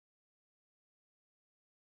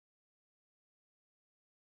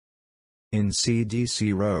In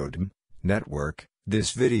CDC ROADM network,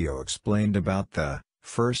 this video explained about the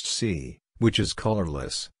first C, which is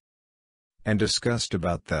colorless, and discussed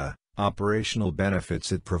about the operational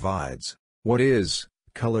benefits it provides. What is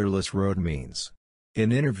colorless ROADM means?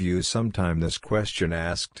 In interviews sometime this question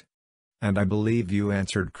asked, and I believe you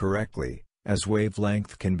answered correctly, as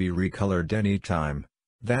wavelength can be recolored anytime.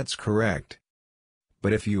 That's correct.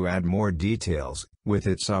 But if you add more details, with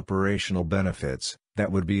its operational benefits,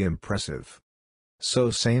 that would be impressive.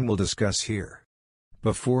 So same we'll discuss here.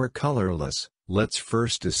 Before colorless, let's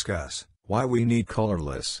first discuss why we need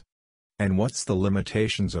colorless, and what's the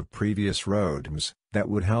limitations of previous ROADMs that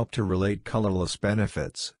would help to relate colorless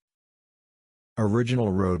benefits.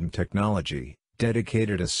 Original ROADM technology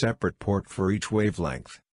dedicated a separate port for each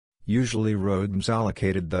wavelength. Usually ROADMs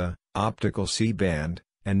allocated the optical C-band,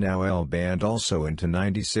 and now L-band also into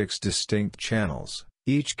 96 distinct channels,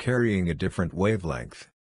 each carrying a different wavelength.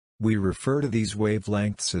 We refer to these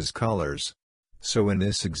wavelengths as colors. So in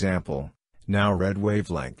this example, now red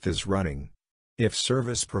wavelength is running. If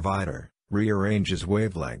service provider rearranges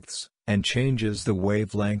wavelengths, and changes the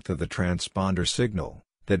wavelength of the transponder signal,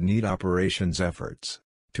 that need operations efforts.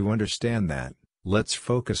 To understand that, let's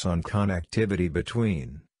focus on connectivity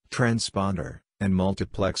between transponder and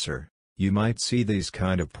multiplexer. You might see these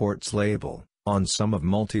kind of ports label on some of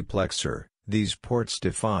multiplexer. These ports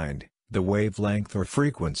defined the wavelength or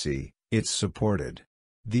frequency it's supported.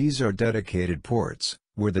 These are dedicated ports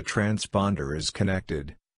where the transponder is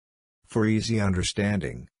connected. For easy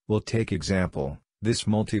understanding, we'll take example. This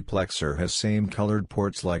multiplexer has same colored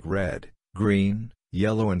ports like red, green,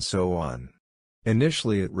 yellow and so on.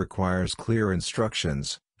 Initially it requires clear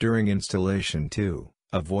instructions during installation to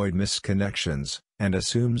avoid misconnections, and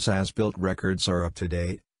assumes as-built records are up to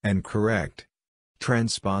date and correct.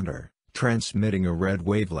 Transponder, transmitting a red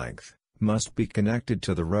wavelength, must be connected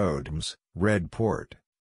to the ROADM's red port.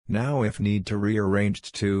 Now if need to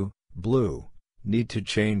rearranged to blue, need to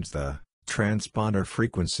change the transponder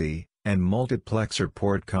frequency and multiplexer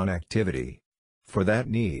port connectivity. For that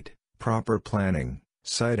need proper planning,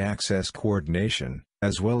 site access coordination,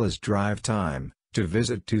 as well as drive time to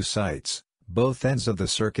visit two sites. Both ends of the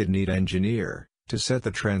circuit need engineer to set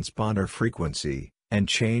the transponder frequency and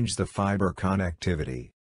change the fiber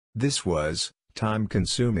connectivity. This was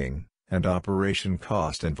time-consuming and operation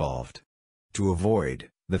cost involved. To avoid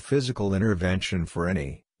the physical intervention for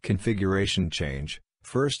any configuration change,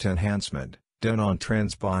 first enhancement done on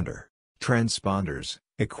transponders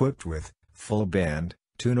equipped with full-band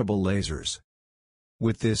tunable lasers.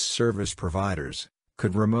 With this, service providers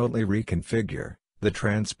could remotely reconfigure the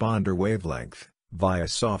transponder wavelength via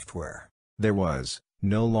software. There was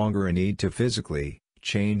no longer a need to physically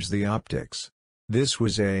change the optics. This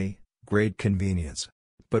was a great convenience.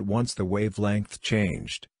 But once the wavelength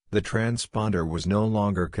changed, the transponder was no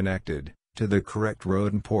longer connected to the correct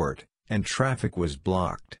ROADM port, and traffic was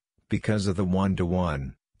blocked because of the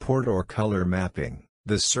one-to-one port or color mapping.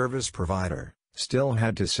 The service provider still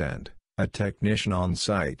had to send a technician on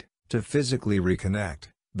site to physically reconnect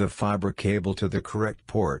the fiber cable to the correct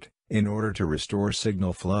port in order to restore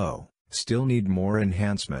signal flow. Still need more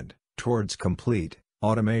enhancement towards complete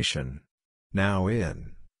automation. Now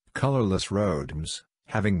in colorless ROADMs,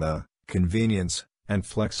 having the convenience and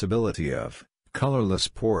flexibility of colorless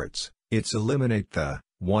ports, it's eliminate the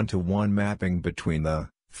one-to-one mapping between the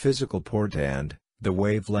physical port and the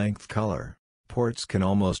wavelength color. Ports can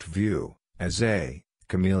almost view as a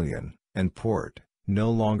chameleon, and port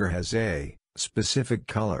no longer has a specific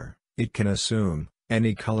color. It can assume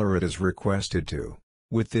any color it is requested to.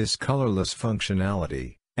 With this colorless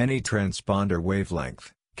functionality, any transponder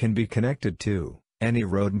wavelength can be connected to any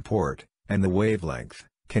ROADM port, and the wavelength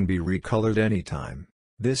can be recolored anytime.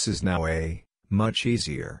 This is now a much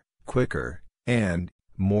easier, quicker, and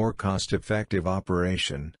more cost-effective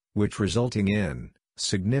operation, which resulting in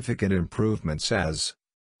significant improvements as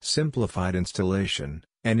simplified installation,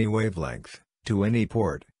 any wavelength, to any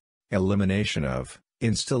port, elimination of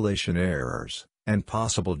installation errors, and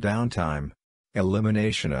possible downtime,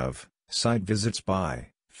 elimination of site visits by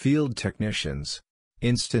field technicians,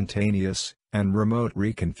 instantaneous and remote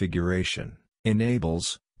reconfiguration,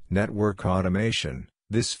 enables network automation.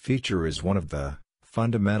 This feature is one of the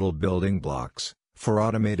fundamental building blocks for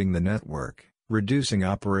automating the network, reducing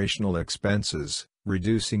operational expenses,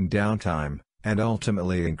 reducing downtime, and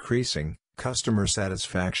ultimately increasing customer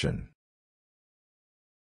satisfaction.